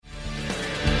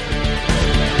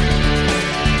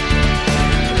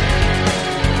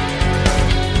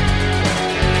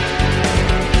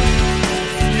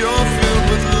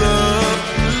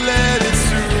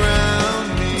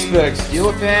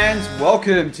Steeler fans,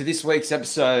 welcome to this week's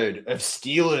episode of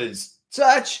Steelers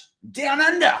Touch Down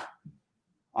Under.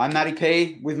 I'm Matty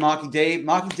P with Marky D.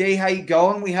 Marky D, how you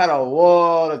going? We had a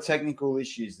lot of technical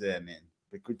issues there, man,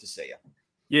 but good to see you.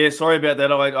 Yeah, sorry about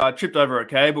that. I tripped over a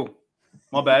cable.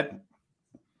 My bad.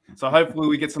 So hopefully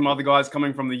we get some other guys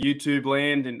coming from the YouTube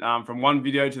land and from one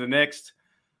video to the next.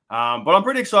 But I'm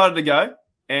pretty excited to go.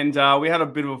 And we had a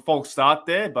bit of a false start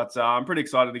there, but I'm pretty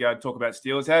excited to go talk about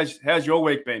Steelers. How's your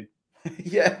week been?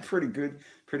 Yeah, pretty good.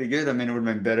 Pretty good. I mean, it would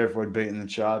have been better if we'd beaten the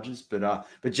Chargers, but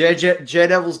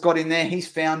Daredevil's got in there. He's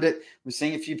found it. We're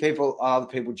seeing a few other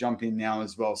people jump in now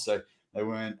as well, so they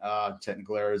weren't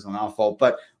technical errors on our fault.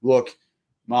 But look,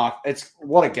 Mark,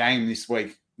 what a game this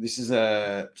week. This is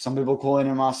some people call it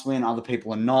a must-win, other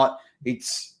people are not.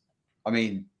 It's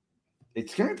going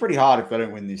to be pretty hard if they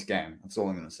don't win this game. That's all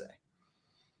I'm going to say.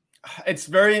 It's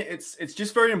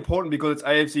just very important because it's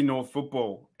AFC North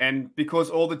football, and because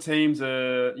all the teams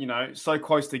are so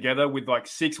close together with like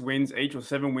 6 wins each or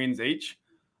 7 wins each,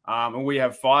 and we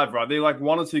have 5. Right, they're like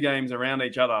 1 or 2 games around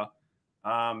each other.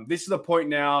 This is the point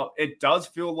now. It does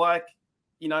feel like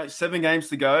 7 games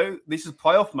to go. This is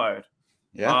playoff mode.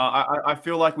 Yeah, I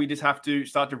feel like we just have to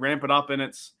start to ramp it up, and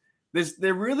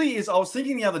there really is. I was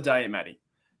thinking the other day, Matty.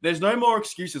 There's no more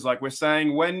excuses. Like we're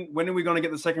saying, when are we going to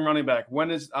get the second running back? When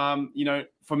is,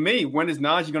 for me, when is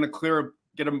Najee going to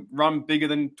get a run bigger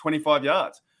than 25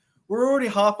 yards? We're already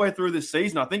halfway through this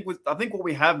season. I think what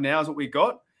we have now is what we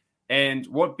got. And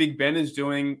what Big Ben is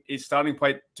doing is starting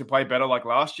to play better like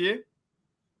last year.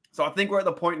 So I think we're at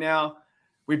the point now,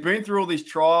 we've been through all these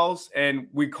trials and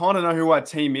we kind of know who our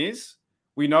team is.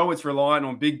 We know it's reliant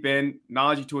on Big Ben,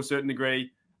 Najee to a certain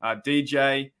degree,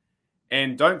 DJ,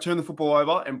 and don't turn the football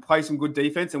over and play some good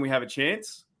defense, and we have a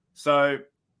chance. So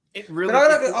it really.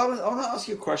 But I want to ask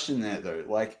you a question there, though.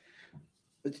 Like,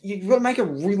 you've got to make a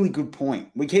really good point.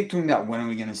 We keep talking about when are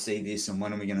we going to see this and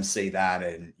when are we going to see that,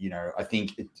 and I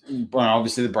think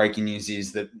obviously the breaking news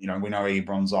is that we know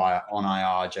Ebron's on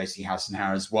IR, JC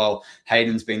Hassenauer as well.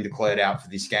 Hayden's been declared out for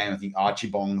this game. I think Archie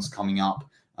Bong's coming up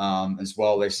as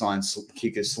well. They signed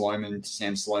kicker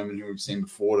Sam Sloman, who we've seen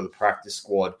before, to the practice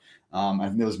squad. I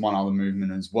think there was one other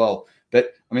movement as well.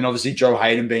 But, obviously Joe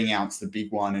Hayden being out's the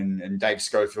big one, and Dave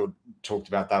Schofield talked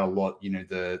about that a lot,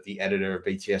 the editor of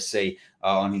BTSC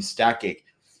on his Stat Geek.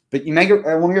 But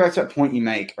I want to go back to that point you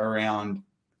make around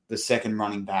the second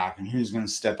running back and who's going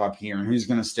to step up here and who's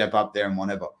going to step up there and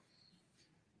whatever.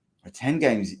 We're 10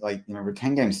 games, we're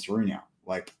 10 games through now.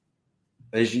 Like,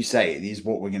 as you say, it is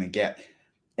what we're going to get.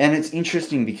 And it's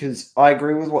interesting because I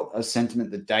agree with a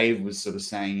sentiment that Dave was sort of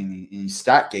saying in his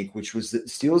Stat Geek, which was that the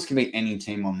Steelers can beat any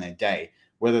team on their day,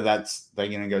 whether that's they're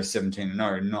going to go 17-0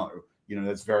 or no.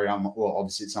 That's very well,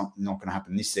 obviously it's not going to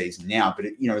happen this season now, but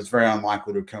it's very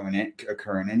unlikely to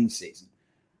occur in any season.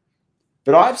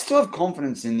 But I still have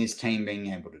confidence in this team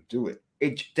being able to do it.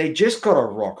 They just got to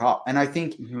rock up. And I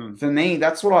think for me,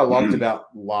 that's what I loved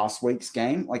about last week's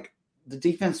game. Like, the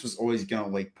defense was always going to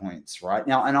leak points, right?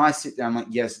 Now, and I sit down like,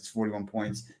 yes, it's 41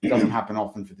 points. It doesn't happen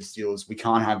often for the Steelers. We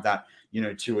can't have that,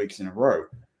 2 weeks in a row.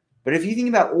 But if you think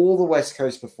about all the West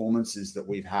Coast performances that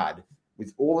we've had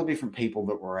with all the different people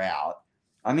that were out,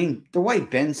 the way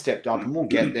Ben stepped up, and we'll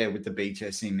get there with the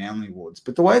BTSC Manly Awards,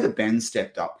 but the way that Ben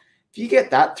stepped up, if you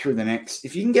get that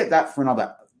if you can get that for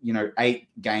another, 8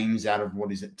 games out of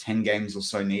 10 games or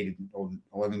so needed, or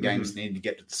 11 games needed to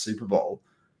get to the Super Bowl,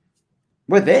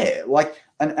 we're there.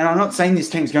 And I'm not saying this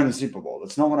team's going to the Super Bowl.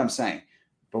 That's not what I'm saying.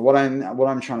 But what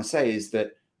I'm trying to say is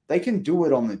that they can do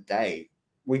it on the day.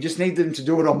 We just need them to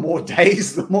do it on more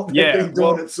days than what they've been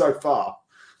doing it so far.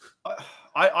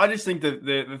 I just think that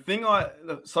the thing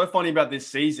that's so funny about this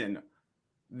season,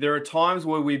 there are times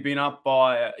where we've been up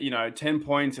by 10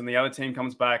 points and the other team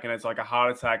comes back and it's like a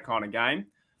heart attack kind of game.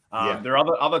 There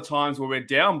are other times where we're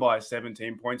down by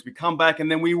 17 points. We come back and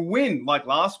then we win, like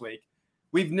last week.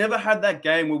 We've never had that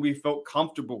game where we felt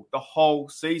comfortable the whole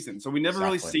season. So we've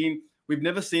never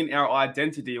seen our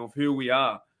identity of who we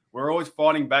are. We're always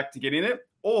fighting back to get in it,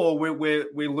 or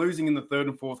we're losing in the third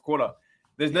and fourth quarter.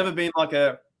 There's never been like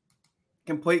a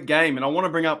complete game. And I want to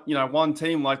bring up, one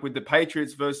team like with the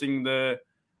Patriots versus the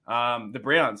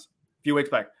Browns a few weeks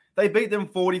back. They beat them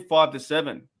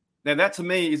 45-7. Now that to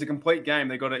me is a complete game.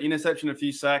 They got an interception, a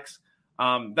few sacks.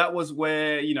 That was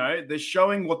where, they're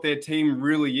showing what their team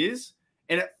really is.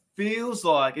 And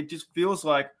it just feels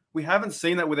like we haven't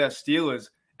seen that with our Steelers.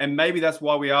 And maybe that's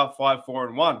why we are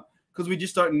 5-4-1, because we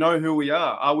just don't know who we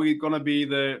are. Are we going to be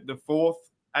the fourth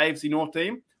AFC North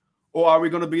team, or are we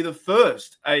going to be the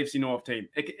first AFC North team?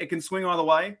 It can swing either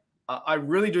way. I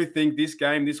really do think this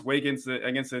game this week against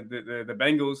the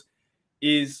Bengals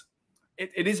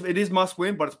it is must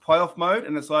win, but it's playoff mode,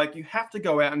 and it's like you have to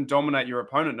go out and dominate your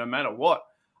opponent no matter what.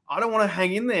 I don't want to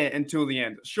hang in there until the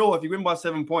end. Sure, if you win by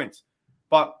 7 points,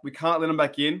 but we can't let them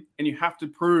back in, and you have to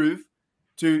prove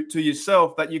to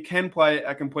yourself that you can play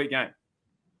a complete game.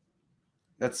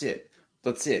 That's it.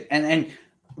 And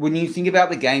when you think about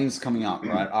the games coming up,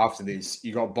 right, after this,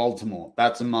 you got Baltimore.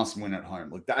 That's a must-win at home.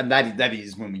 Like that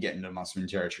is when we get into must-win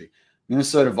territory.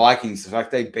 Minnesota Vikings, the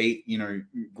fact they beat,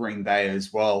 Green Bay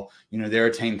as well, they're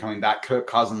a team coming back. Kirk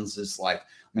Cousins is like,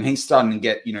 he's starting to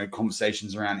get,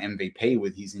 conversations around MVP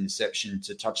with his interception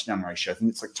to touchdown ratio. I think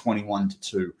it's like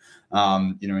 21-2,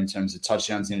 in terms of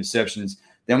touchdowns, interceptions.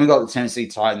 Then we got the Tennessee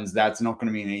Titans. That's not going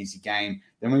to be an easy game.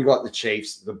 Then we got the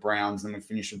Chiefs, the Browns, and we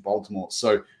finish with Baltimore.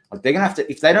 So like they're going to have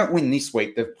to, if they don't win this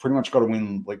week, they've pretty much got to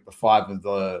win like the 5 of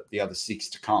the other 6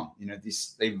 to come.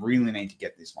 They really need to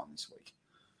get this one this week.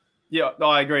 Yeah,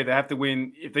 I agree. They have to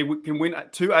win. If they can win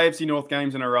 2 AFC North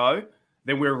games in a row,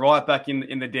 then we're right back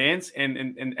in the dance,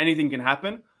 and anything can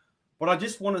happen. But I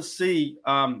just want to see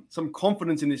some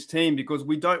confidence in this team because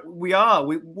what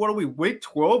are we, week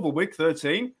 12 or week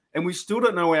 13? And we still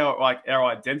don't know our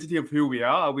identity of who we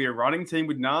are. Are we a running team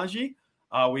with Najee?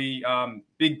 Are we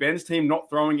Big Ben's team not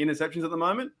throwing interceptions at the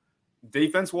moment?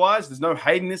 Defense-wise, there's no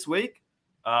Hayden this week.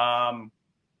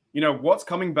 What's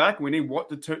coming back? We need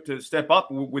Watt to step up.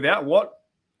 Without Watt,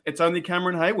 it's only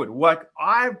Cameron Hayward. Like,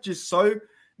 I've just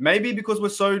maybe because we're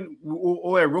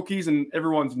all our rookies and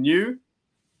everyone's new.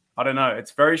 I don't know.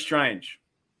 It's very strange.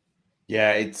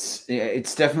 Yeah, it's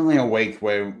definitely a week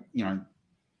where,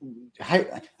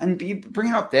 hey, and you bring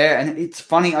it up there, and it's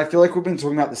funny. I feel like we've been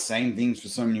talking about the same things for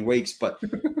so many weeks, but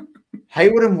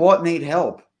Hayward and Watt need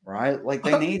help, right? Like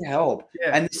they need help.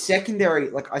 Yeah. And the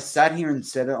secondary, like I sat here and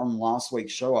said it on last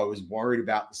week's show, I was worried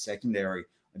about the secondary.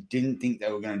 I didn't think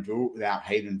they were going to do it without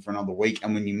Hayden for another week.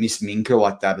 And when you miss Minkah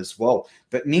like that as well,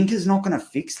 but Minka's not going to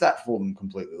fix that for them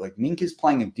completely. Like Minka's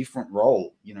playing a different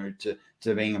role, to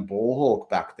being a ball hawk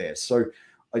back there. So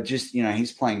I just,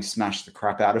 he's playing smash the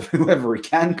crap out of whoever he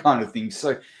can kind of thing.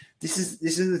 So this is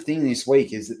the thing this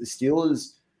week is that the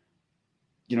Steelers,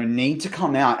 need to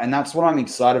come out. And that's what I'm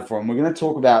excited for. And we're going to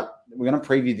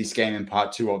preview this game in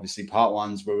part 2, obviously. Part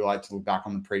 1's where we like to look back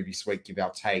on the previous week, give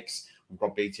our takes. We've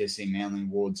got BTSC Manly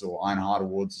Awards or Ironheart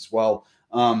Awards as well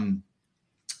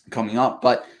coming up.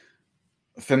 But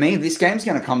for me, this game's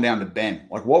going to come down to Ben.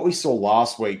 Like what we saw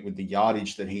last week with the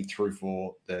yardage that he threw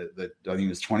for I think it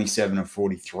was 27 of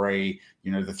 43,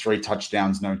 the 3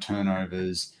 touchdowns, no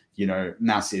turnovers,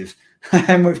 massive.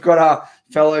 And we've got our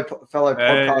fellow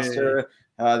podcaster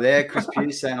there, Chris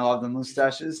Pugh, saying I love the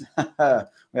mustaches.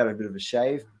 We had a bit of a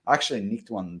shave. I actually nicked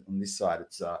one on this side.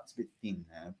 It's a bit thin,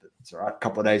 but it's all right. A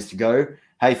couple of days to go.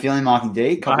 How you feeling, Marky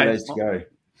D? Couple of days to go.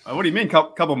 What do you mean?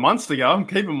 Couple of months to go? I'm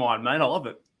keeping mine, mate. I love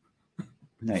it.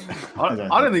 Mate, I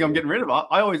don't think I'm getting rid of it.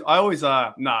 I always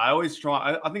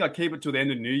try. I think I keep it till the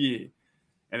end of New Year,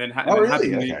 and then Happy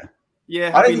New Year.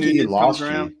 Yeah, I didn't think you did last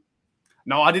year.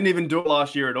 No, I didn't even do it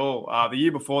last year at all. The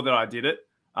year before that, I did it.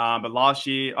 But last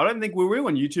year, I don't think we were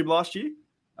on YouTube last year.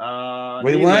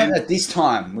 We weren't at this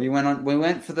time. We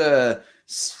went for the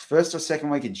first or second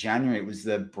week of January. It was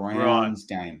the Browns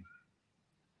game.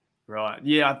 Right.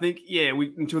 Yeah, I think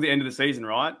we until the end of the season,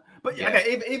 right? But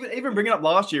okay, even bringing up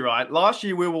last year, right? Last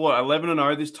year we were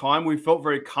 11-0. This time we felt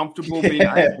very comfortable being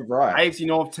AFC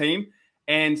North team,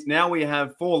 and now we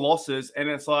have 4 losses, and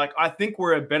it's like I think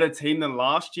we're a better team than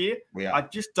last year. I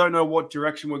just don't know what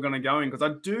direction we're going to go in because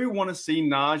I do want to see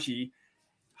Najee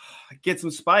get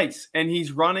some space, and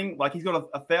he's running like he's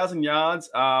got 1,000 yards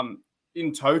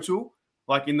in total,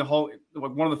 like in the whole,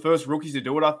 like one of the first rookies to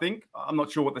do it. I think I'm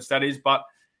not sure what the stat is, but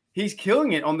he's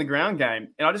killing it on the ground game.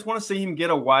 And I just want to see him get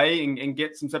away and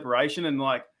get some separation. And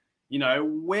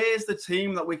where's the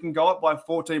team that we can go up by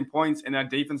 14 points and our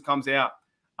defense comes out?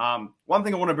 One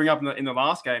thing I want to bring up in the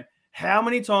last game, how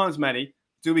many times, Matty,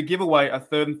 do we give away a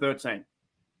 3rd and 13?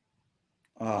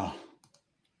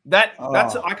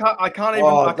 That's I can't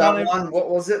even. What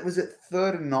was it? Was it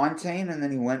 3rd and 19? And then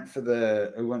he went for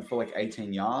like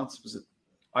 18 yards. Was it?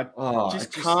 I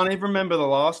can't even remember the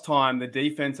last time the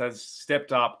defense has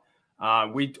stepped up.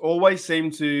 We always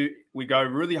we go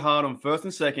really hard on 1st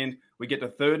and 2nd. We get to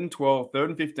 3rd and 12, 3rd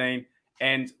and 15,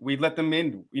 and we let them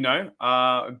in,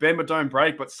 bend but don't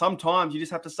break. But sometimes you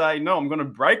just have to say, no, I'm going to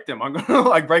break them. I'm going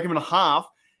to break them in half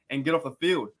and get off the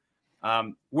field.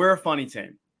 We're a funny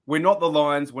team. We're not the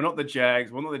Lions. We're not the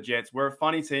Jags. We're not the Jets. We're a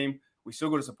funny team. We still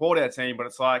got to support our team, but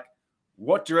it's like,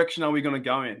 what direction are we going to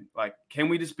go in? Like, can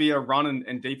we just be a run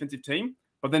and defensive team?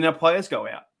 But then our players go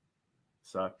out.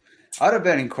 So I had a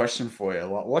burning question for you.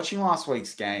 Like, watching last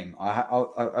week's game,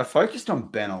 I focused on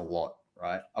Ben a lot,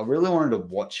 right? I really wanted to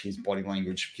watch his body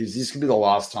language because this could be the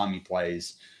last time he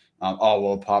plays.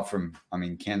 Apart from,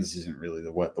 Kansas isn't really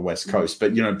the West Coast,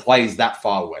 but, plays that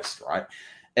far west, right?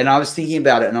 And I was thinking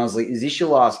about it, and I was like, is this your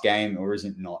last game, or is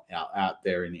it not out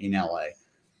there in LA?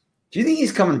 Do you think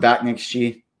he's coming back next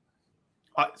year?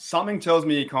 Something tells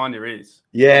me he kind of is.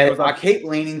 Yeah, I keep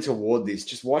leaning toward this,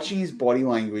 just watching his body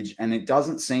language, and it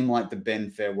doesn't seem like the Ben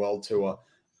farewell tour.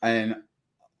 And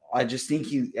I just think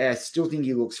still think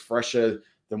he looks fresher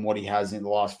than what he has in the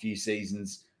last few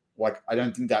seasons. Like, I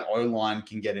don't think that O-line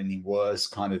can get any worse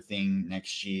kind of thing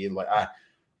next year. Like,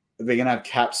 they're going to have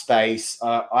cap space.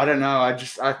 I don't know.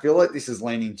 I feel like this is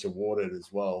leaning toward it as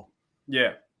well.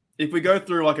 Yeah. If we go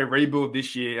through like a rebuild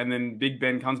this year and then Big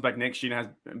Ben comes back next year and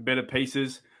has better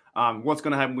pieces, what's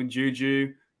going to happen with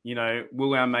Juju?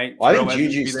 Will our mate... I think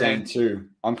Juju's staying too.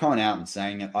 I'm coming out and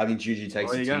saying it. I think Juju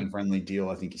takes a team-friendly deal.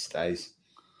 I think he stays.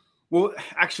 Well,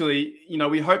 actually,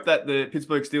 we hope that the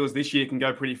Pittsburgh Steelers this year can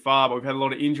go pretty far, but we've had a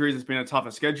lot of injuries. It's been a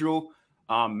tougher schedule.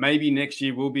 Maybe next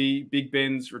year will be Big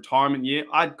Ben's retirement year.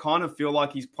 I kind of feel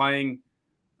like he's playing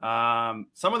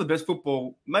some of the best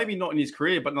football, maybe not in his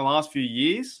career, but in the last few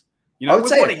years. I would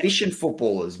say efficient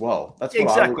football as well. That's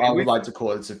what I would like to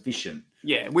call it. It's efficient.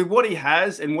 Yeah, with what he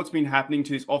has and what's been happening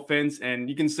to his offense, and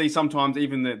you can see sometimes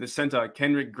even the center,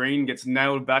 Kendrick Green, gets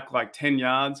nailed back like 10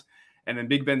 yards, and then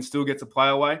Big Ben still gets a play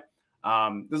away.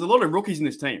 There's a lot of rookies in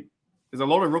this team. There's a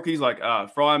lot of rookies like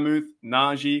Freiermuth,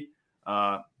 Najee.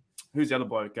 Who's the other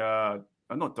bloke?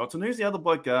 Not Dotson. Who's the other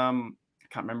bloke? I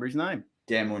can't remember his name.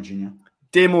 Dan Moore Jr.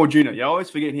 Dan Moore Jr. Yeah, I always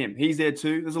forget him. He's there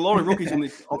too. There's a lot of rookies on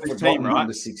this team, right?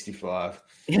 Number 65.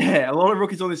 Yeah, a lot of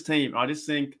rookies on this team. I just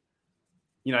think,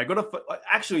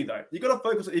 actually though, you got to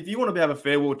focus. If you want to have a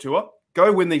farewell tour,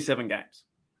 go win these 7 games.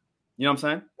 You know what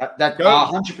I'm saying? That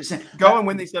 100%. Go and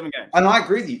win these 7 games. And I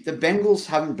agree with you. The Bengals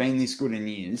haven't been this good in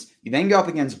years. You then go up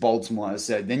against Baltimore, as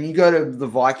I said. Then you go to the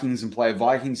Vikings and play a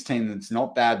Vikings team that's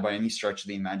not bad by any stretch of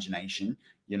the imagination.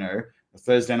 A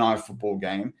Thursday night football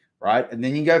game, right? And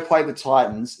then you go play the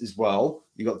Titans as well.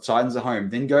 You got the Titans at home.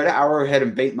 Then go to Arrowhead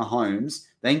and beat Mahomes.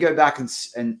 Then go back and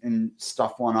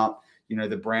stuff one up,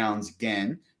 the Browns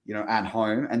again. At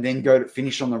home, and then go to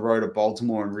finish on the road at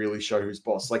Baltimore and really show who's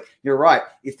boss. Like, you're right.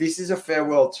 If this is a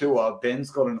farewell tour, Ben's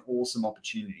got an awesome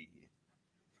opportunity here.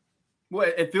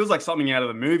 Well, it feels like something out of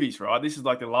the movies, right? This is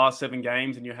like the last 7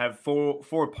 games, and you have four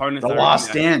opponents. The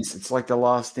Last Dance. It's like The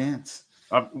Last Dance.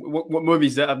 What movie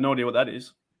is that? I have no idea what that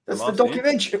is. That's the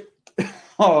documentary.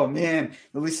 Oh, man.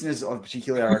 The listeners,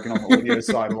 particularly, I reckon, on the audio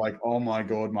side, are like, oh, my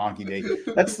God, Marky D.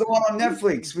 That's the one on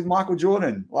Netflix with Michael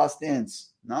Jordan, Last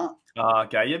Dance. No?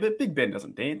 Okay, yeah, but Big Ben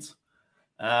doesn't dance.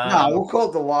 No, we'll call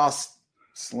it The Last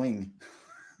Sling.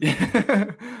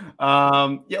 Yeah,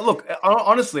 look,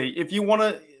 honestly, if you want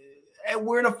to,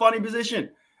 we're in a funny position.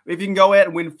 If you can go out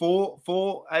and win four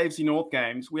AFC North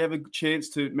games, we have a chance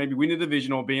to maybe win the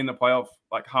division or be in the playoff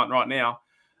like hunt right now.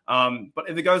 But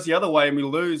if it goes the other way and we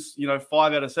lose, 5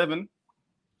 out of 7,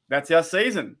 that's our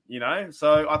season,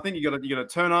 So I think you got to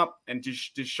turn up and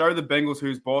just show the Bengals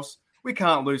who's boss. We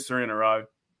can't lose 3 in a row,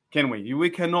 can we? We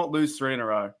cannot lose 3 in a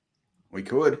row. We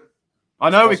could. I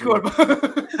know we could.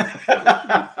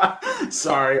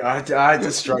 Sorry, I had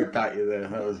to stroke back you there.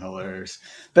 That was hilarious.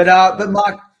 But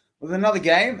Mark, with another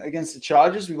game against the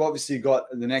Chargers, we've obviously got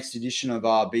the next edition of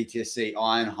our BTSC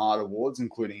Iron Heart Awards,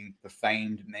 including the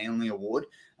famed Manly Award.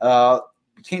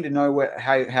 Keen to know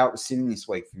how it was sitting this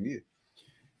week from you.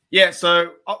 Yeah,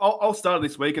 so I'll start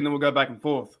this week and then we'll go back and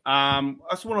forth. I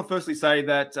just want to firstly say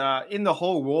that in the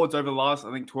whole awards over the last,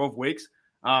 12 weeks,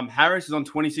 Harris is on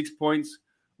 26 points,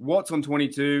 Watt's on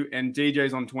 22, and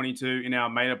DJ's on 22 in our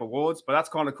made-up awards. But that's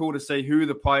kind of cool to see who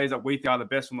the players that we think are the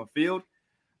best on the field.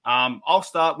 I'll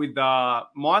start with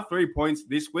my 3 points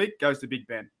this week goes to Big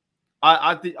Ben.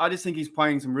 I just think he's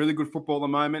playing some really good football at the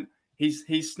moment.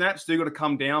 His snaps do got to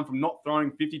come down from not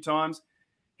throwing 50 times.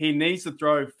 He needs to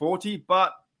throw 40,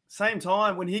 but same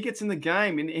time, when he gets in the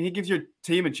game and he gives your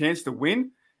team a chance to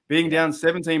win, being down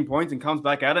 17 points and comes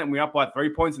back at it and we're up by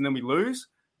 3 points and then we lose,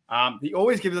 he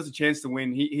always gives us a chance to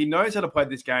win. He knows how to play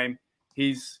this game.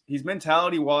 His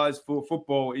mentality-wise for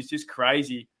football is just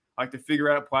crazy, like to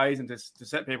figure out plays and to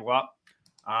set people up.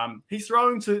 He's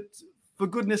throwing for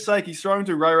goodness sake, he's throwing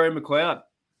to Ray McLeod,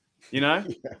 Yeah.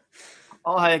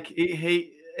 Oh, heck,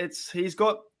 he's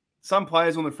got some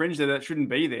players on the fringe there that shouldn't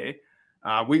be there.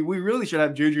 We really should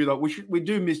have Juju. We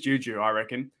do miss Juju, I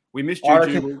reckon. We miss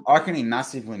Juju. I reckon he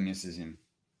massively misses him.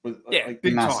 Yeah,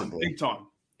 big time.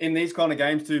 In these kind of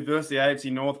games too, versus the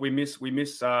AFC North, we miss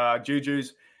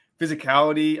Juju's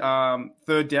physicality,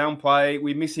 third down play.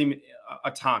 We miss him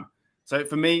a ton. So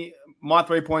for me, my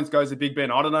 3 points goes to Big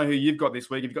Ben. I don't know who you've got this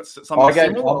week. You've got something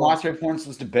my 3 points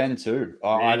was to Ben too.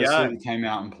 I just thought he came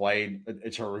out and played a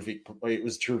terrific. It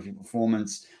was a terrific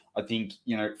performance. I think,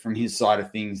 from his side of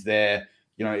things there,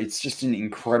 it's just an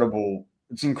incredible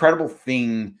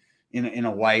thing in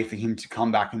a way for him to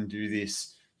come back and do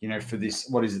this, for this,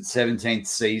 what is it, 17th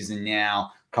season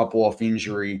now, couple off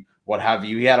injury, what have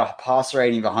you. He had a passer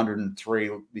rating of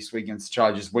 103 this week against the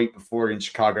Chargers. Week before in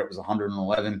Chicago, it was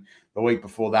 111. The week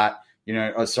before that,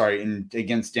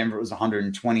 against Denver, it was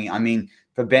 120. I mean,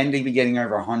 for Ben to be getting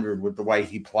over 100 with the way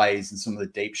he plays and some of the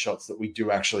deep shots that we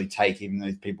do actually take, even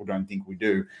though people don't think we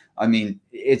do, I mean,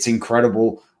 it's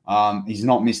incredible. He's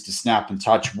not missed a snap, and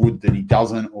touch wood that he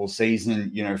doesn't all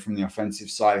season, from the offensive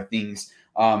side of things.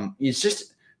 It's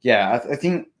just, I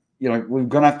think, we're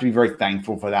going to have to be very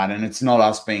thankful for that. And it's not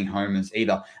us being homers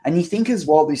either. And you think as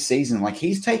well this season, like,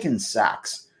 he's taken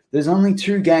sacks. There's only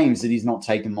 2 games that he's not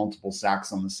taken multiple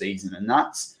sacks on the season. And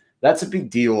that's a big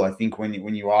deal, I think, when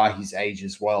you are his age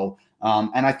as well.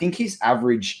 And I think his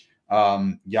average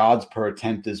yards per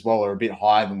attempt as well are a bit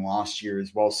higher than last year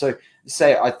as well. So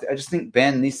I just think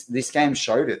Ben, this game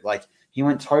showed it. Like, he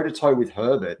went toe-to-toe with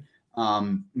Herbert.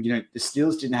 The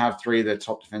Steelers didn't have 3 of their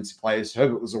top defensive players.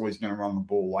 Herbert was always going to run the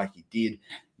ball like he did.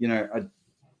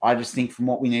 I just think from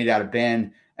what we need out of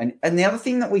Ben, and the other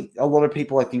thing that a lot of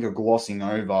people I think are glossing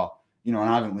over, and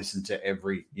I haven't listened to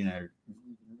every,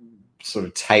 sort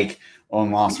of take on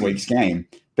last week's game,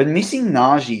 but missing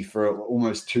Najee for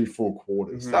almost 2 full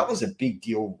quarters, that was a big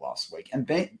deal last week. And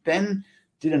Ben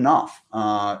did enough.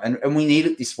 And we need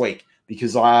it this week,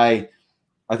 because I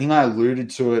think I alluded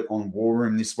to it on War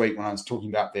Room this week when I was talking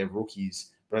about their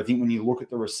rookies. But I think when you look at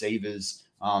the receivers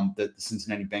that the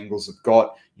Cincinnati Bengals have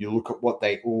got, you look at what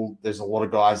there's a lot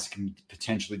of guys that can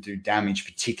potentially do damage,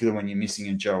 particularly when you're missing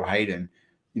a Joe Hayden.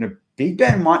 Big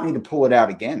Ben might need to pull it out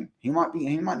again. He might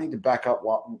need to back up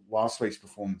last week's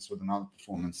performance with another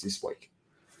performance this week.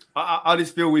 I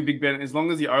just feel with Big Ben, as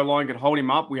long as the O-line can hold him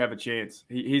up, we have a chance.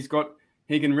 He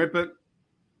can rip it.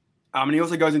 And he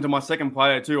also goes into my second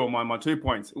player too, or my 2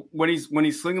 points. When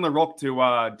he's slinging the rock to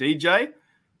DJ,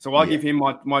 so I'll give him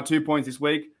my 2 points this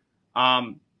week.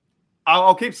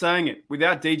 I'll keep saying it.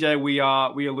 Without DJ, we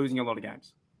are losing a lot of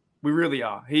games. We really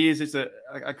are. He is just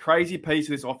a crazy piece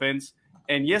of this offense.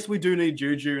 And yes, we do need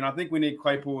Juju, and I think we need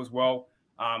Claypool as well.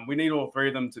 We need all 3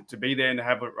 of them to be there and to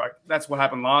have it. Right. That's what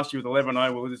happened last year with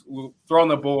 11-0. We'll throw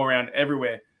the ball around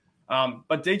everywhere.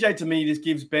 But DJ, to me, just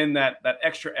gives Ben that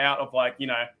extra out of, like,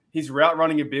 his route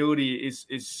running ability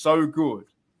is so good.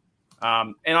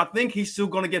 And I think he's still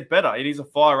going to get better. It is a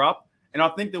fire up. And I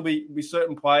think there'll be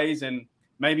certain plays and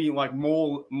maybe like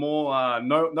more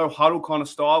no huddle kind of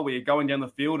style where you're going down the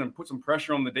field and put some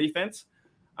pressure on the defense.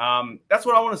 That's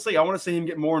what I want to see. I want to see him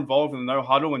get more involved in the no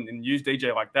huddle and use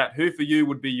DJ like that. Who for you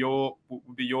would be your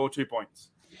 2 points?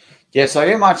 Yeah, so I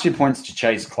get my 2 points to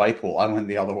Chase Claypool. I went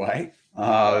the other way.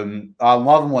 I'm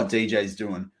loving what DJ's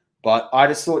doing, but I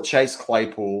just thought Chase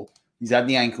Claypool, he's had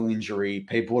the ankle injury.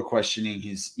 People are questioning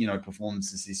his,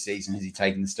 performances this season. Has he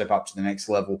taken the step up to the next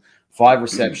level? 5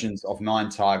 receptions of 9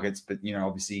 targets, but,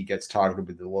 obviously he gets targeted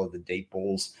with a lot of the deep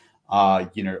balls. I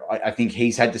think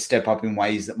he's had to step up in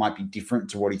ways that might be different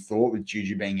to what he thought, with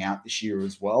Juju being out this year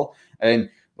as well. And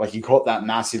like, he caught that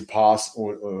massive pass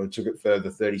or took it further,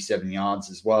 37 yards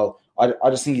as well. I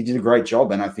just think he did a great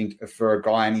job. And I think for a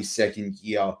guy in his second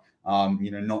year,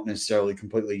 not necessarily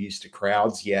completely used to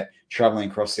crowds yet, traveling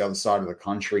across the other side of the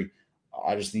country,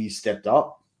 I just think he stepped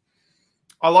up.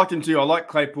 I liked him too. I like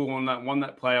Claypool on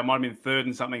that play. I might have been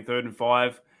 3rd and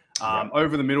 5,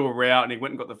 over the middle route, and he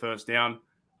went and got the first down.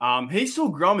 He's still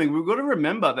growing. We've got to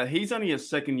remember that he's only a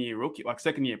second-year rookie, like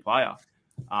second-year player.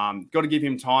 Got to give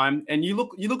him time. And you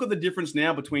look at the difference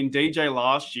now between DJ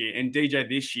last year and DJ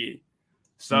this year.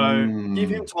 So give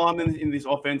him time in this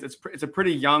offense. It's a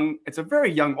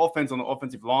very young offense on the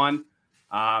offensive line.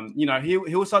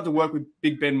 He'll start to work with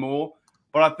Big Ben more.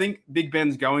 But I think Big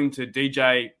Ben's going to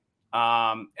DJ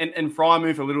and fry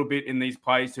move a little bit in these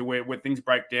plays to where things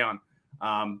break down.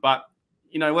 But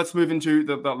let's move into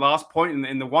the last point.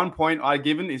 And the 1 point I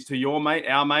given is to our mate,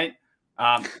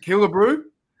 Killebrew.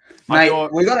 Mate,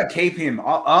 we got to keep him.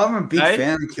 I'm a big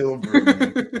fan of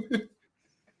Killebrew.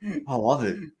 I love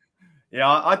it. Yeah,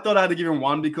 I thought I had to give him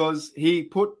 1 because he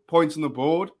put points on the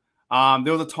board.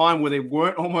 There was a time where there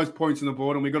weren't almost points on the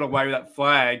board, and we got away with that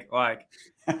flag. Like,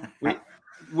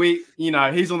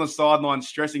 he's on the sideline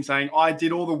stressing, saying, "I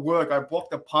did all the work. I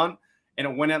blocked the punt, and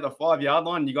it went out the 5-yard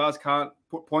line. You guys can't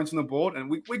put points on the board." And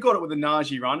we got it with a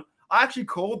Najee run. I actually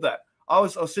called that. I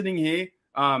was sitting here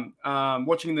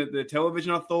watching the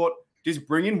television. I thought, just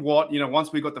bring in Watt.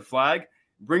 Once we got the flag,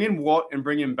 bring in Watt and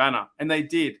bring in Banner. And they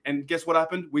did. And guess what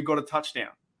happened? We got a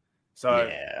touchdown.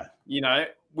 So,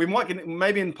 we might get,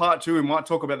 maybe in part 2, we might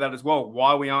talk about that as well,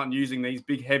 why we aren't using these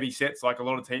big, heavy sets like a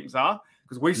lot of teams are,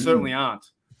 because we certainly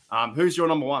aren't. Who's your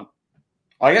number 1?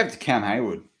 I gave it to Cam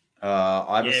Hayward.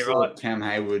 I just thought Cam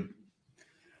Hayward.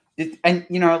 It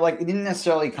didn't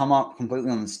necessarily come up completely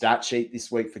on the stat sheet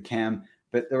this week for Cam,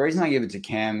 but the reason I give it to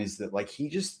Cam is that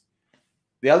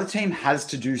the other team has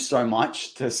to do so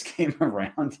much to scheme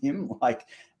around him,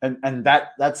 and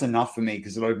that's enough for me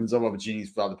because it opens up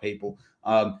opportunities for other people.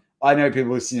 I know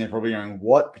people are sitting there probably going,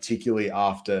 "What?" Particularly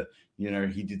after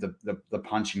he did the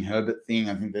punching Herbert thing.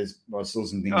 I think I saw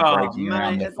some things breaking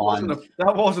around the fine.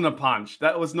 That wasn't a punch.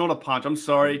 That was not a punch. I'm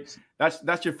sorry.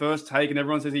 That's your first take, and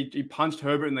everyone says he punched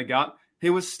Herbert in the gut. He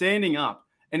was standing up,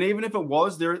 and even if it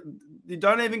was there, you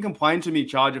don't even complain to me.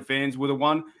 Charger fans were the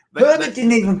one. Herbert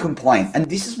didn't even complain, and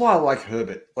this is why I like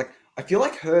Herbert. I feel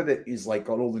like Herbert is got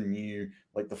all the new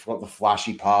the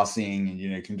flashy passing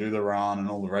and can do the run and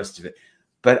all the rest of it.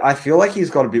 But I feel like he's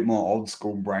got a bit more old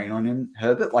school brain on him,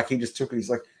 Herbert. He just took it. He's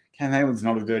like, Cam Hayward's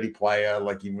not a dirty player.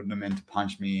 He wouldn't have meant to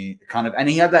punch me, kind of. And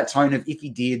he had that tone of, if he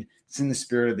did, it's in the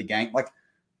spirit of the game.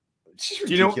 It's just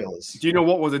ridiculous. Do you know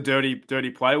what was a dirty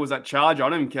play? Was that Charger? I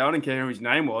don't care who his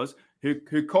name was,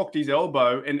 who cocked his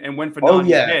elbow and went for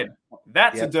Najee's head.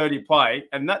 That's a dirty play,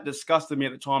 and that disgusted me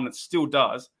at the time, and it still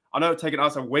does. I know it's taken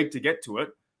us a week to get to it,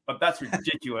 but that's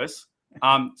ridiculous.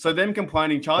 So them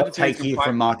complaining, Charger fans take here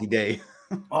from Marky D.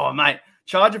 Oh, mate.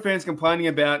 Charger fans complaining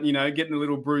about, getting a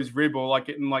little bruised rib or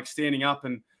getting standing up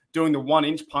and doing the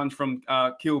 1-inch punch from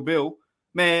Kill Bill.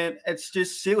 Man, it's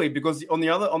just silly because on the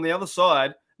other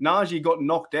side, Najee got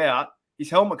knocked out, his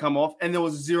helmet come off, and there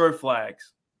was 0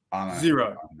 flags.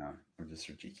 Zero. No, it's just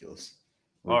ridiculous.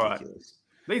 All right.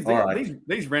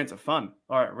 These rants are fun.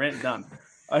 All right, rant done.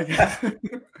 Okay.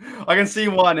 I can see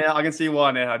why now.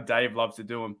 How Dave loves to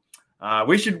do them.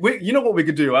 You know what we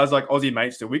could do as Aussie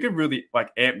mates do? We could really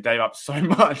amp Dave up so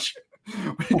much.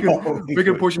 we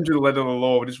could push him to the letter of the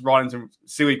law. We're just writing some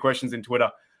silly questions in Twitter.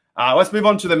 Let's move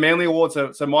on to the Manly Award.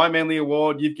 So my Manly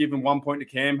Award, you've given 1 point to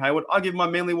Cam Hayward. I give my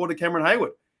Manly Award to Cameron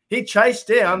Hayward. He chased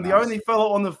down the only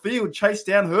fellow on the field, chased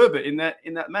down Herbert in that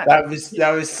match.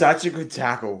 That was such a good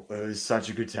tackle. It was such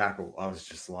a good tackle. I was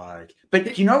just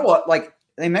but you know what?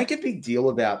 They make a big deal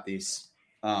about this.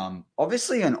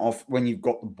 Obviously, when you've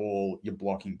got the ball, you're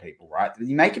blocking people, right?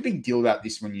 You make a big deal about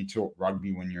this when you talk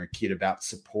rugby when you're a kid about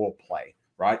support play,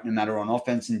 right? No matter on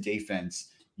offense and defense,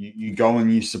 you go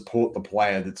and you support the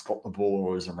player that's got the ball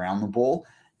or is around the ball.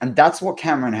 And that's what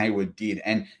Cameron Hayward did.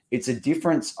 And it's a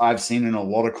difference I've seen in a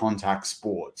lot of contact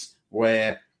sports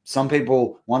where some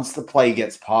people, once the play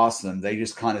gets past them, they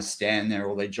just kind of stand there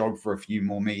or they jog for a few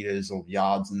more meters or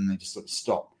yards and they just sort of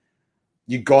stop.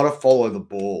 You got to follow the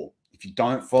ball. If you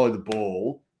don't follow the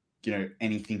ball,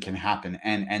 anything can happen.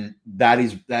 And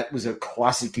that was a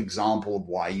classic example of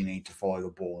why you need to follow the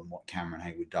ball and what Cameron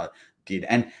Hayward did.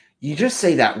 And you just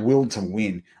see that will to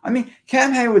win. I mean,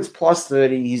 Cam Hayward's plus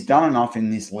 30. He's done enough in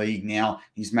this league now.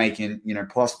 He's making,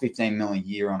 plus 15 million a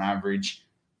year on average.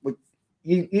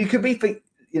 You could be,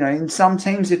 in some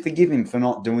teams they forgive him for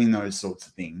not doing those sorts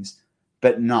of things.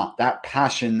 But not that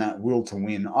passion, that will to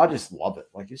win. I just love it.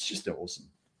 It's just awesome.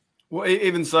 Well,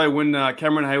 even so, when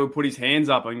Cameron Hayward put his hands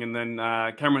up and then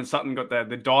Cameron Sutton got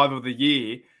the dive of the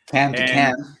year. Cam to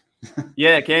Cam.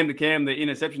 Cam to Cam, the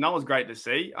interception. That was great to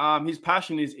see. His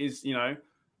passion is you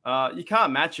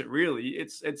can't match it really.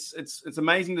 It's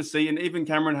amazing to see. And even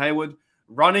Cameron Hayward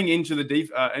running into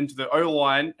the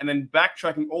O-line and then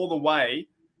backtracking all the way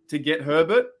to get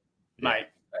Herbert. Yeah. Mate,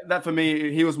 that for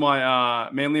me, he was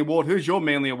my Manly Award. Who's your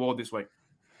Manly Award this week?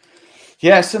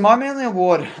 Yeah, so my Manly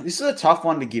Award, this is a tough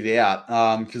one to give out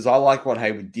because I like what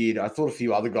Hayward did. I thought a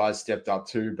few other guys stepped up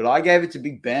too, but I gave it to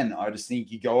Big Ben. I just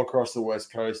think you go across the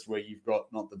West Coast where you've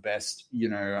got not the best,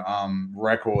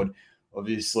 record.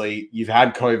 Obviously, you've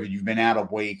had COVID, you've been out a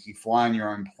week, you fly on your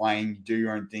own plane, you do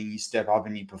your own thing, you step up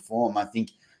and you perform. I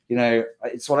think,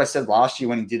 it's what I said last year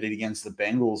when he did it against the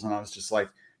Bengals, and I was just like,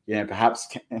 perhaps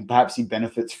he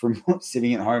benefits from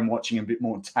sitting at home watching a bit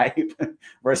more tape,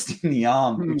 resting the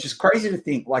arm, which is crazy to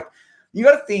think. You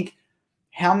got to think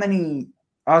how many.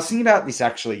 I was thinking about this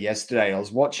actually yesterday. I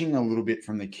was watching a little bit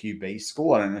from the QB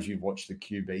school. I don't know if you've watched the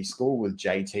QB school with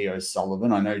JT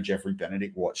O'Sullivan. I know Jeffrey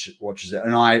Benedict watches it,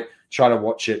 and I try to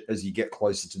watch it as you get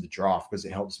closer to the draft because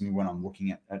it helps me when I'm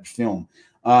looking at film.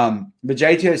 But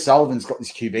JT O'Sullivan's got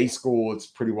this QB school. It's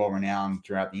pretty well renowned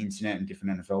throughout the internet and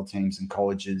different NFL teams and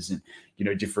colleges, and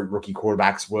different rookie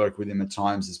quarterbacks work with him at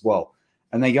times as well.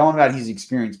 And they go on about his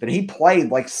experience, but he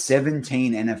played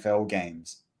 17 NFL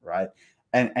games, right?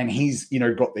 And he's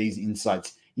got these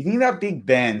insights. You think about Big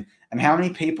Ben and how many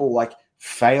people like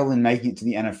fail in making it to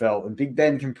the NFL, and Big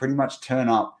Ben can pretty much turn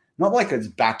up. Not like it's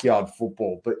backyard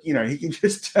football, but, you know, he can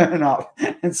just turn up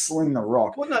and sling the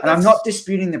rock. Well, no, and I'm not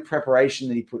disputing the preparation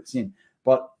that he puts in,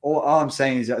 but all I'm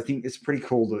saying is I think it's pretty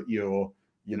cool that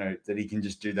that he can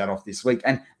just do that off this week.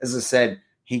 And as I said,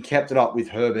 he kept it up with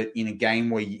Herbert in a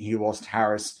game where he lost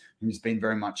Harris, who's been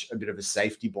very much a bit of a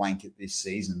safety blanket this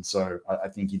season. So I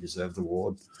think he deserved the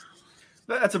award.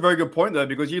 That's a very good point, though,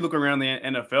 because you look around the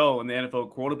NFL and the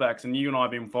NFL quarterbacks, and you and I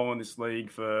have been following this league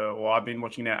I've been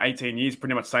watching now 18 years,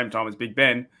 pretty much the same time as Big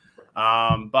Ben.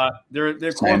 But there are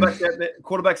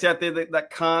quarterbacks out there that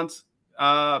can't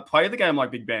play the game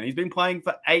like Big Ben. He's been playing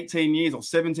for 18 years or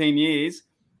 17 years.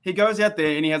 He goes out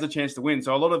there and he has a chance to win.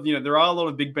 So there are a lot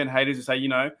of Big Ben haters who say,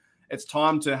 it's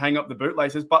time to hang up the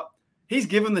bootlaces, but he's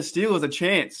given the Steelers a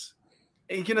chance.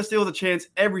 He can steal the chance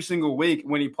every single week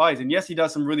when he plays. And yes, he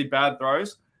does some really bad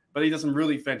throws, but he does some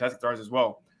really fantastic throws as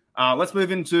well. Let's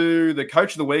move into the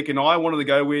coach of the week. And I wanted to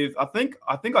go with, I think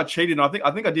I cheated. And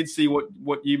I think I did see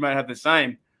what you may have the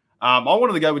same. I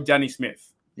wanted to go with Danny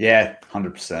Smith. Yeah,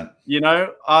 100%.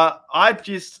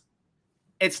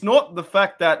 It's not the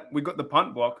fact that we got the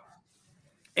punt block.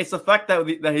 It's the fact that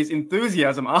his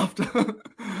enthusiasm after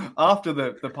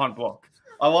the punt block.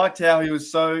 I liked how he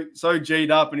was so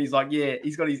G'd up, and he's like, yeah,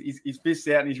 he's got his fists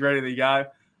out and he's ready to go.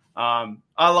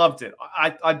 I loved it.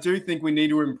 I do think we need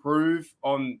to improve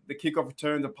on the kickoff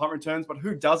returns, the punt returns, but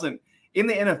who doesn't? In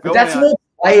the NFL, but that's more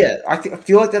player. I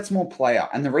feel like that's more player.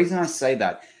 And the reason I say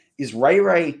that is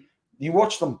Ray, you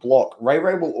watch them block. Ray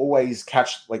will always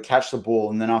catch the ball,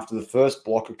 and then after the first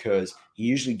block occurs, he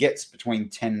usually gets between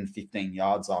 10 and 15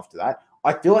 yards after that.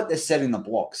 I feel like they're setting the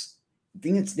blocks. I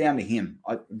think it's down to him.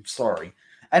 I'm sorry.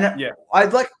 And yeah, I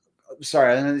know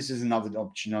this is another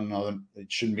opportunity. It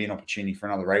shouldn't be an opportunity for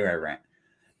another Ray rant.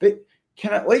 But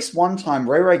can at least one time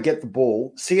Ray get the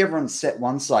ball, see everyone set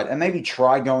one side, and maybe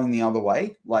try going the other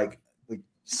way, like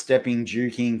stepping,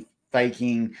 juking,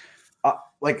 faking.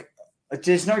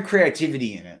 There's no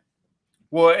creativity in it.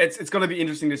 Well, it's going to be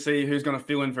interesting to see who's going to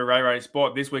fill in for Ray's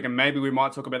spot this week, and maybe we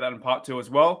might talk about that in part 2 as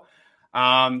well.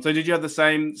 So did you have the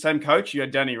same coach? You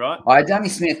had Danny, right? I had Danny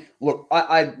Smith. Look,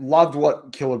 I loved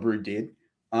what Killebrew did.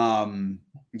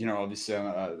 Obviously,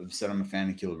 I've said I'm a fan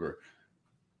of Killebrew.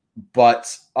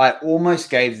 But I almost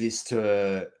gave this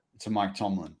to Mike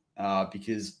Tomlin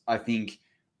because I think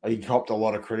he copped a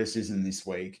lot of criticism this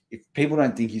week. If people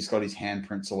don't think he's got his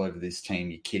handprints all over this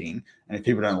team, you're kidding. And if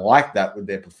people don't like that with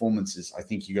their performances, I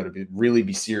think you got to really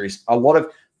be serious. A lot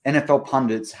of NFL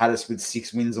pundits had us with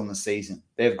 6 wins on the season.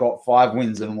 They've got 5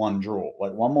 wins and 1 draw.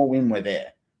 Like one more win, we're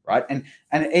there, right? And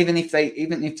even if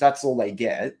that's all they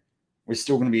get, we're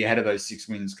still going to be ahead of those 6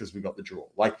 wins because we got the draw.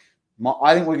 I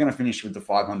think we're going to finish with the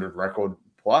 500 record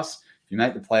plus. If you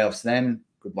make the playoffs, then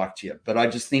good luck to you. But I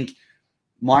just think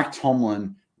Mike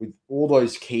Tomlin, with all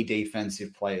those key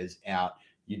defensive players out,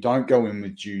 you don't go in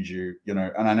with Juju, and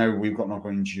I know we've got not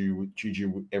going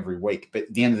Juju every week, but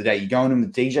at the end of the day, you're going in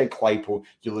with DJ Claypool,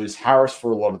 you lose Harris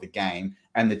for a lot of the game,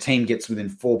 and the team gets within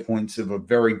 4 points of a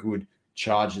very good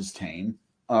Chargers team.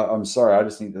 I'm sorry, I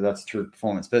just think that's a true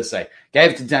performance. But say,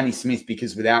 gave it to Danny Smith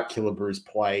because without Killebrew's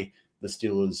play, the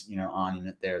Steelers, aren't in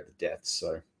it there at the death.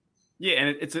 So. Yeah,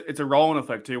 and it's a rolling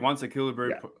effect too. Once the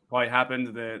Killebrew play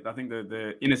happened, I think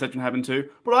the interception happened too.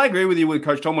 But I agree with you with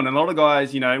Coach Tomlin. And a lot of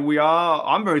guys,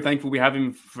 I'm very thankful we have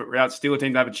him for our Steelers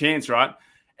team to have a chance, right?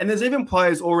 And there's even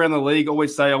players all around the league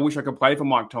always say, I wish I could play for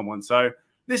Mike Tomlin. So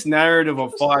this narrative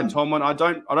of fire Tomlin, I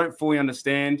don't fully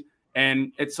understand.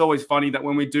 And it's always funny that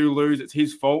when we do lose, it's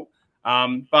his fault.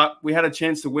 But we had a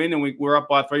chance to win, and we're up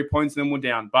by 3 points, and then we're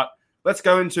down. But let's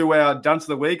go into our dunce of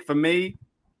the week. For me,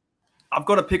 I've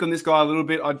got to pick on this guy a little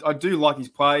bit. I do like his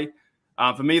play.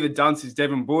 For me, the dunce is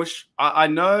Devin Bush. I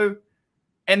know,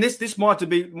 and this might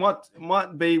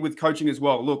be with coaching as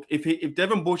well. Look, if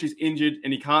Devin Bush is injured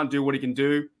and he can't do what he can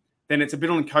do, then it's a bit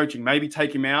on coaching. Maybe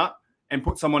take him out and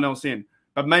put someone else in.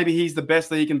 But maybe he's the best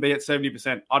that he can be at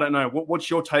 70%. I don't know. What's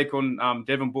your take on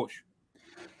Devin Bush?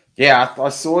 Yeah, I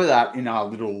saw that in our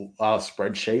little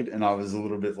spreadsheet, and I was a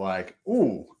little bit like,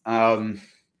 ooh.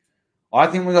 I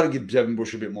think we've got to give Devin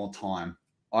Bush a bit more time.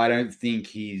 I don't think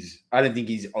he's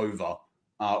over.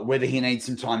 Whether he needs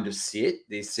some time to sit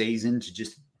this season to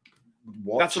just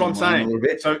watch. That's what I'm saying. A little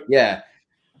bit. So yeah,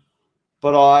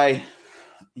 but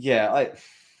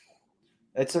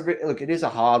it's a bit. Look, it is a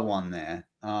hard one there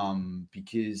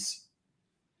because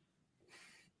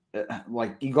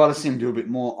you got to see him do a bit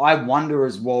more. I wonder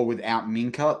as well without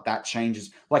Minka, that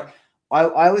changes.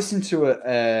 I listened to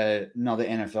another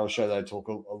NFL show that I talk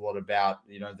a lot about,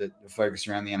 the focus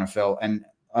around the NFL. And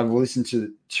I've listened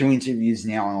to 2 interviews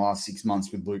now in the last 6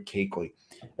 months with Luke Kuechly,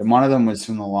 and one of them was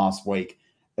from the last week.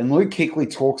 And Luke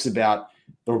Kuechly talks about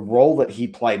the role that he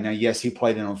played. Now, yes, he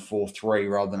played in a 4-3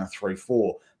 rather than a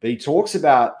 3-4, but he talks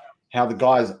about how the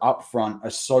guys up front are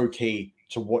so key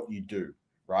to what you do,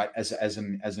 right? As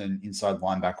an inside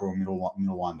linebacker or middle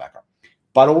linebacker,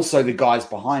 but also the guys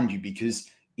behind you, because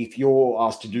if you're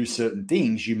asked to do certain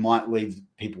things, you might leave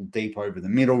people deep over the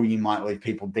middle. You might leave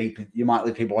people deep. You might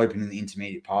leave people open in the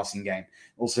intermediate passing game.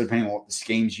 Also, depending on what the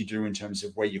schemes you do in terms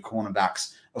of where your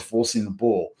cornerbacks are forcing the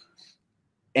ball.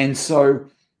 And so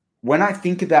when I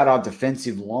think about our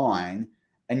defensive line,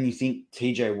 and you think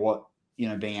TJ Watt,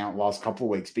 being out the last couple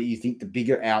of weeks, but you think the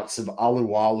bigger outs of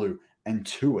Alualu and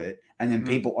Tuitt, and then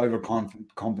people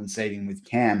overcompensating with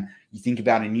Cam, you think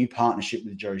about a new partnership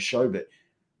with Joe Schobert.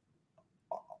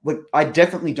 Look, I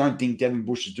definitely don't think Devin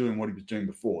Bush is doing what he was doing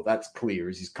before. That's clear,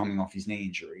 as he's coming off his knee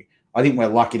injury. I think we're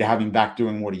lucky to have him back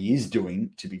doing what he is doing,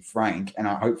 to be frank. And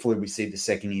hopefully we see the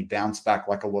second year bounce back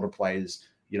like a lot of players,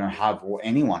 have, or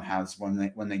anyone has when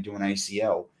they do an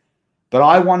ACL. But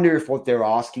I wonder if what they're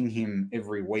asking him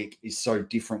every week is so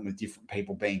different with different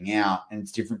people being out, and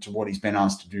it's different to what he's been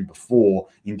asked to do before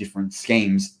in different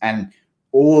schemes. And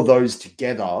all of those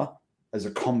together as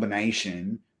a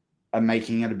combination are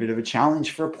making it a bit of a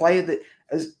challenge for a player that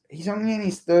he's only in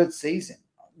his third season.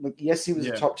 Look, yes, he was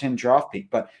a top 10 draft pick,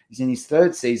 but he's in his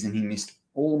third season. He missed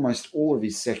almost all of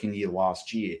his second year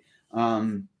last year.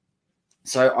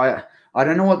 So I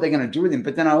don't know what they're going to do with him.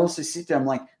 But then I also sit there, I'm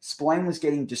like, Spillane was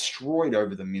getting destroyed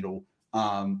over the middle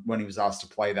when he was asked to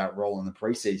play that role in the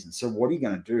preseason. So what are you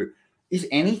going to do? If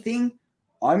anything,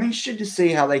 I'm interested to see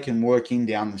how they can work in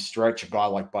down the stretch a guy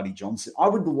like Buddy Johnson. I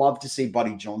would love to see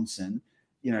Buddy Johnson,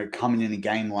 coming in a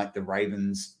game like the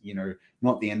Ravens,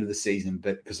 not the end of the season,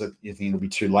 but because I think it'll be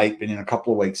too late, but in a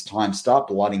couple of weeks' time, start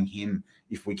blooding him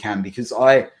if we can, because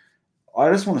I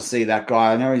just want to see that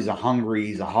guy. I know he's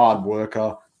he's a hard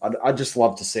worker. I'd just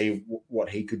love to see what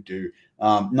he could do.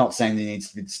 Not saying that he needs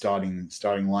to be the starting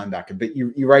linebacker, but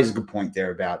you raise a good point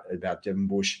there about Devin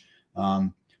Bush.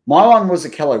 My one was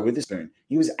Akello Witherspoon.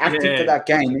 He was active for that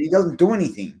game, and he doesn't do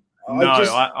anything.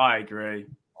 I agree.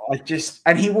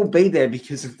 And he will be there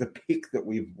because of the pick that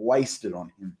we've wasted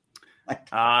on him.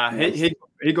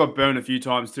 He got burned a few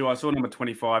times too. I saw number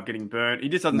 25 getting burned. He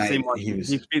just doesn't seem like he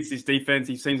fits this defense.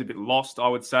 He seems a bit lost, I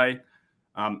would say.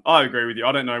 I agree with you.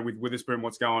 I don't know with Witherspoon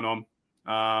what's going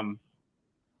on.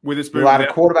 Witherspoon had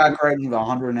a quarterback rating of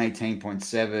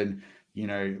 118.7.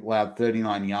 Allowed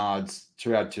 39 yards,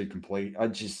 2 out of 2 complete.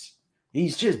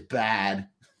 He's just bad.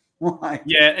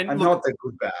 And I'm not that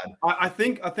good bad. I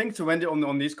think to end it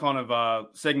on this kind of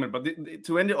segment, but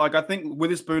to end it, I think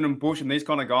Witherspoon and Bush and these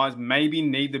kind of guys maybe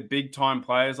need the big time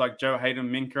players like Joe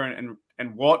Hayden, Minka,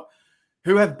 and Watt,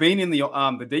 who have been in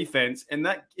the defense. And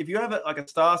that if you have a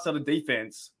star-studded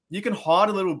defense, you can hide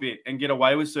a little bit and get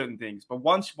away with certain things. But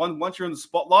once you're in the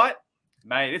spotlight,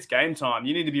 mate, it's game time.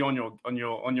 You need to be on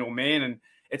your man, and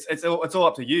it's all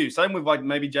up to you. Same with like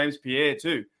maybe James Pierre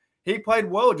too. He played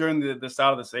well during the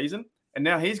start of the season, and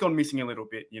now he's gone missing a little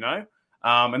bit,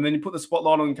 And then you put the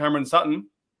spotlight on Cameron Sutton,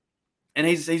 and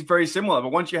he's very similar. But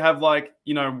once you have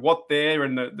Watt there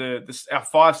and our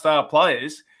 5-star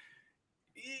players,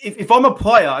 if I'm a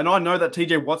player and I know that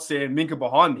TJ Watt's there and Minka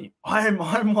behind me,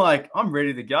 I'm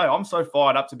ready to go. I'm so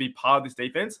fired up to be part of this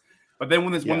defense. But then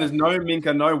when there's no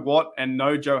Minka, no Watt, and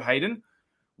no Joe Hayden,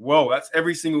 well, that's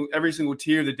every single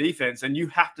tier of the defense, and you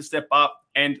have to step up,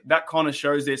 and that kind of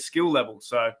shows their skill level.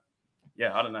 So,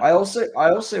 I don't know. I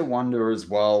also wonder as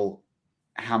well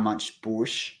how much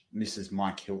Bush misses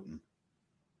Mike Hilton.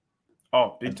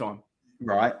 Oh, big time.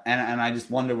 Right, and I just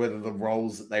wonder whether the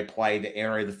roles that they play, the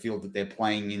area of the field that they're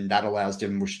playing in, that allows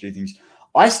Devin Bush to do things.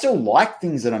 I still like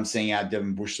things that I'm seeing out of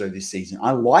Devin Bush though this season.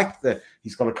 I like that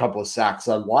he's got a couple of sacks.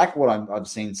 I like what I've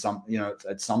seen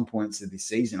at some points of this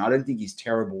season. I don't think he's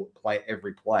terrible at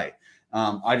every play.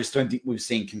 I just don't think we've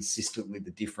seen consistently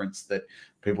the difference that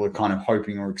people are kind of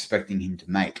hoping or expecting him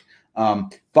to make.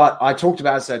 But I talked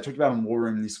about in War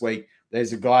Room this week.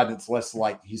 There's a guy that's less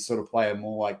like his sort of player,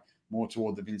 more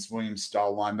toward the Vince Williams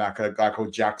style linebacker, a guy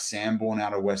called Jack Sanborn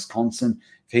out of Wisconsin.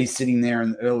 If he's sitting there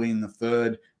early in the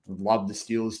third, would love the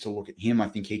Steelers to look at him. I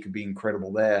think he could be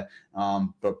incredible there.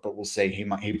 But we'll see. He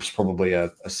was probably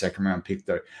a second round pick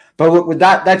though. But look, with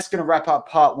that's going to wrap up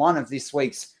part 1 of this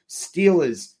week's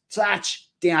Steelers Touch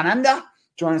Down Under.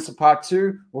 Join us for part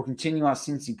 2. We'll continue our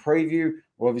Cincy preview.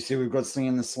 Obviously, we've got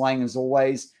Slinging the Slang as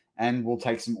always, and we'll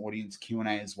take some audience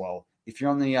Q&A as well. If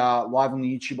you're on the live on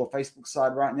the YouTube or Facebook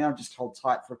side right now, just hold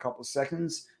tight for a couple of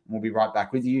seconds, and we'll be right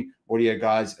back with you. Audio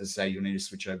guys, as I say, you'll need to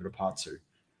switch over to part 2.